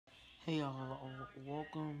Hey y'all,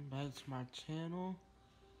 welcome back to my channel.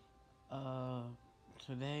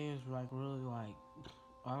 Today is really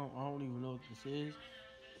I don't even know what this is.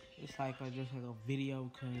 It's like just like a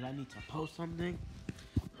video because I need to post something.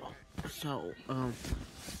 I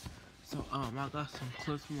got some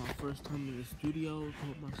clips from my first time in the studio.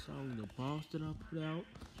 Put my song "The Boss" that I put out.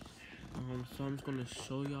 So I'm just gonna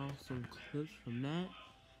show y'all some clips from that.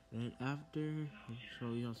 And after, I'll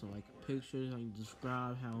show y'all some pictures. I can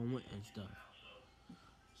describe how it went and stuff.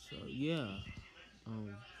 So yeah.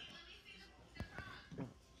 Um.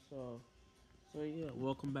 So, yeah,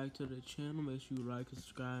 welcome back to the channel. Make sure you like,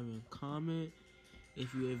 subscribe, and comment.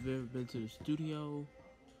 If you have ever been to the studio,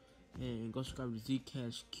 and go subscribe to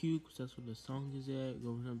ZCashQ, because that's where the song is at. Go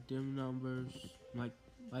over them numbers, like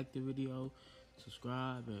the video,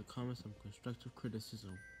 subscribe, and comment some constructive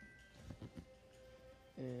criticism.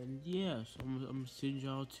 And yeah, so I'm gonna send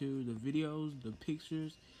y'all to the videos, the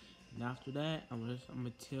pictures, and after that, I'm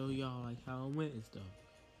gonna tell y'all how it went and stuff.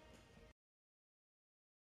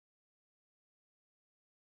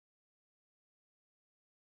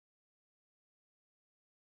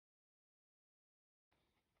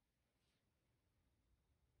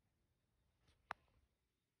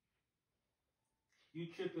 You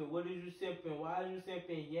tripping? What is you simping? Why is you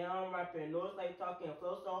simping? Yeah, I'm rapping. No, it's like talking.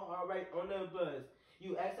 Flow so hard right on the buzz.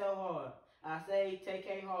 You exhale hard. I say take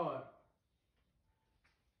a hard.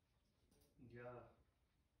 Yeah.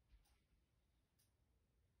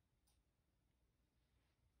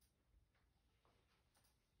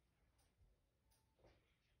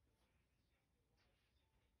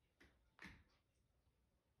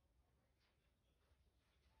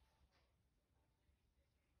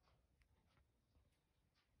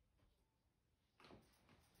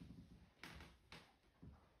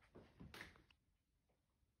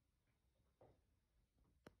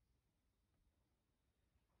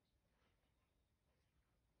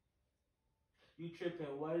 You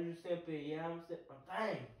tripping? What is you simping? Yeah, I'm simping.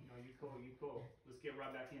 Dang. No, you cool, you cool. Let's get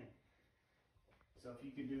right back in. So if you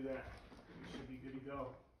can do that, you should be good to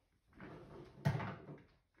go.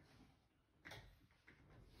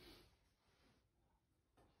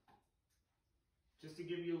 Just to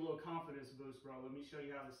give you a little confidence boost, bro, let me show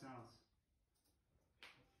you how this sounds.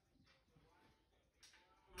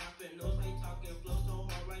 Rapping, no, like talking. Flow so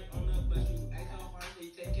hard right on the buzz. You act how hard, say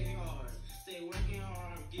take it hard. Say working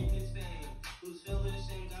hard, I'm getting this fame. Who's feeling the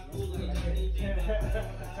shame? Got blue like Johnny Depp.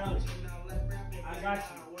 I got you.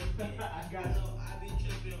 I got you. I be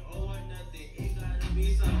tripping over nothing. It gotta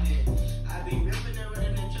be something. I be ripping and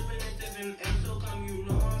running and tripping and tipping. And so come, you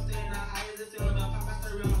know I'm staying out high as the ceiling. But pop, I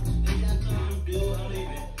start real. If that come, do I'm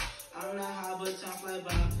leaving. I'm not high, but time fly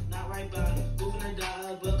by. Not right by. Moving the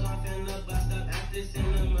dollar, but I'm finna bust up at the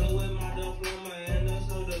cinema with my diploma and the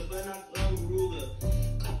soda, but not a ruler.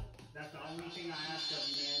 That's the only thing I ask of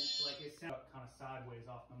you, man. Like it sounds kind of sideways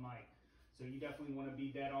off the mic. So you definitely want to be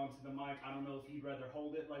dead onto the mic. I don't know if you'd rather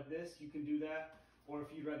hold it like this, you can do that. Or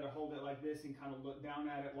if you'd rather hold it like this and kind of look down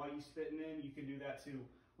at it while you're spitting in, you can do that too.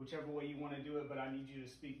 Whichever way you want to do it, but I need you to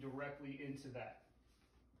speak directly into that.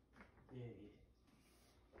 Yeah.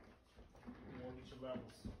 And we'll get your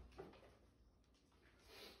levels.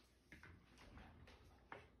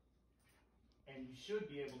 And you should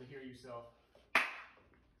be able to hear yourself.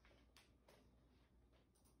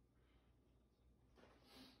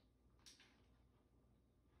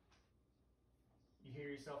 You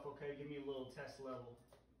hear yourself okay? Give me a little test level.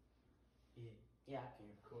 Yeah, I can.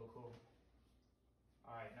 Cool, cool.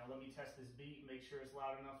 All right, now let me test this beat. Make sure it's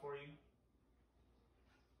loud enough for you.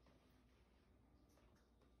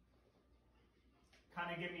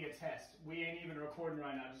 Kind of give me a test. We ain't even recording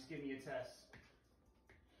right now. Just give me a test.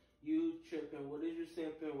 You tripping? What is you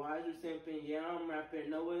simping? Why is you simping? Yeah, I'm rapping.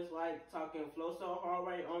 No, it's like talking. Flow so hard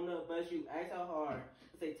right on the bus. You act so hard.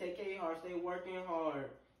 I say take a hard. Stay working hard.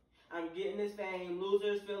 I'm getting this fame.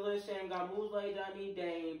 Losers feel ashamed. Got moves like Johnny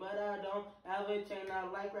Dane. But I don't have a chain. I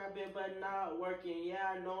like rapping, but not working. Yeah,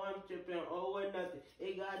 I know I'm tripping. Oh, or nothing.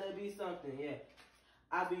 It gotta be something. Yeah.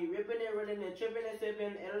 I be ripping and running and tripping and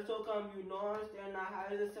sipping. It'll so come, you know I'm staying. Not high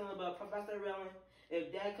as a ceiling, but pop out the railing.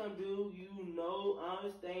 If that come due, you know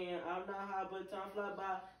I'm staying. I'm not high, but time fly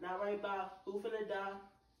by. Not right by. Who finna die?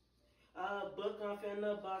 Book I'm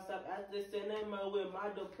finna boss up at the cinema with my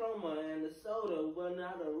diploma and the soda, but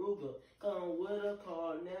not a Ruger. Come with a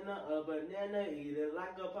car, nana, a banana, eat it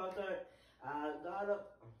like a Pop-Tart. I got a...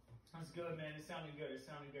 That's good, man. It sounded good. It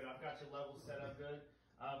sounded good. I've got your levels set up good.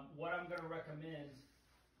 What I'm going to recommend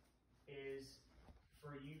is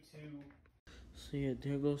for you to... So yeah,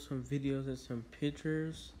 there goes some videos and some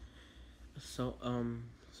pictures. So I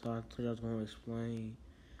told you I was gonna explain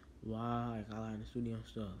why I got in the studio and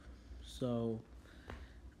stuff. So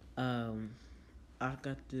I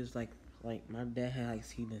got this like my dad had like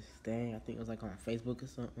seen this thing. I think it was like on Facebook or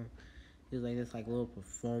something. It was like this like little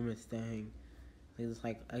performance thing. It was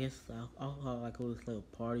like I guess I'll call it like a little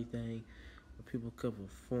party thing where people could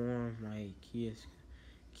perform, like kids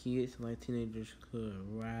and like teenagers could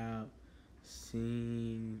rap,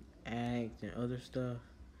 sing, act, and other stuff.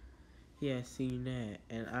 He had seen that,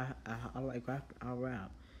 and I like rap. I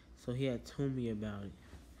rap, so he had told me about it,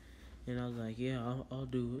 and I was like, yeah, I'll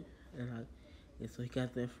do it, and so he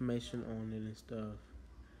got the information on it and stuff,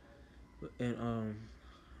 and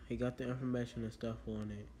he got the information and stuff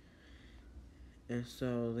on it, and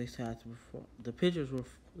so they said I had to perform. The pictures were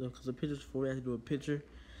because the pictures before we had to do a picture.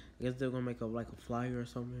 I guess they're gonna make like a flyer or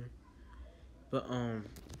something, but they're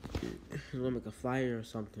gonna make a flyer or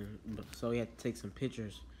something. But so he had to take some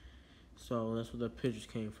pictures. So that's where the pictures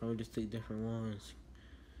came from. Just take different ones,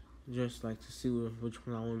 just like to see which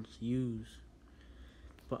one I wanted to use.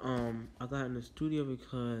 But I got in the studio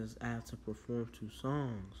because I had to perform 2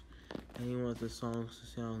 songs, and he wanted the songs to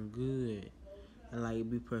sound good and like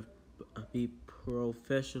be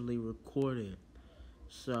professionally recorded.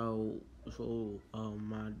 So I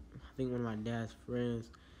think one of my dad's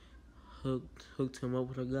friends hooked him up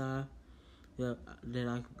with a guy that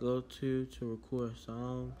I could go to record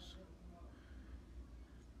songs.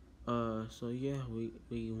 So yeah,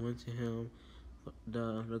 we went to him.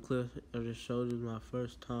 The clip I just showed is my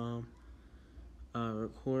first time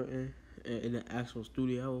recording in the actual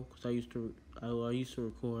studio, because I used to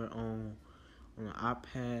record on an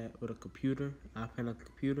iPad with a computer, iPad and a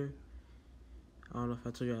computer. I don't know if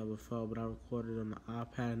I told you that before, but I recorded on the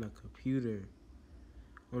iPad and a computer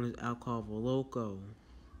on this app called Veloco.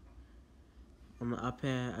 On the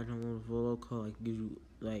iPad, I don't want Veloco like gives you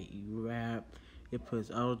like you rap. It puts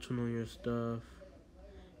auto-tune on your stuff.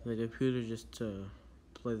 The computer just to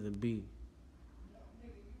play the beat.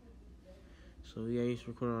 So yeah, I used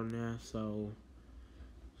to record on that. So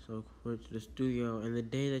went to the studio, and the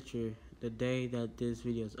day that this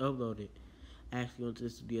video is uploaded, I actually went to the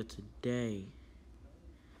studio today.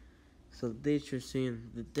 So the date you're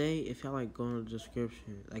seeing, the day, if y'all like go in the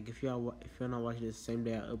description, like if y'all not watching this the same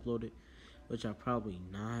day I uploaded, which I probably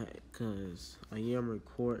not, cause I am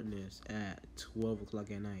recording this at 12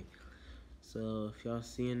 o'clock at night. So if y'all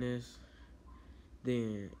seeing this,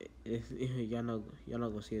 then y'all not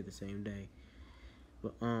gonna see it the same day.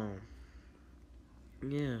 But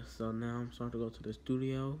yeah. So now I'm starting to go to the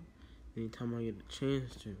studio anytime I get a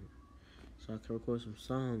chance to, so I can record some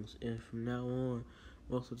songs. And from now on,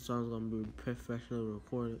 most of the songs are gonna be professionally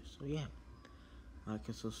recorded. So yeah, like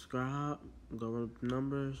and subscribe. Go run up the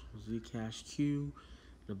numbers. ZCashQ,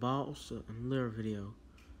 the boss, and lyric video.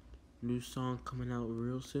 New song coming out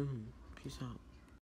real soon. Peace out.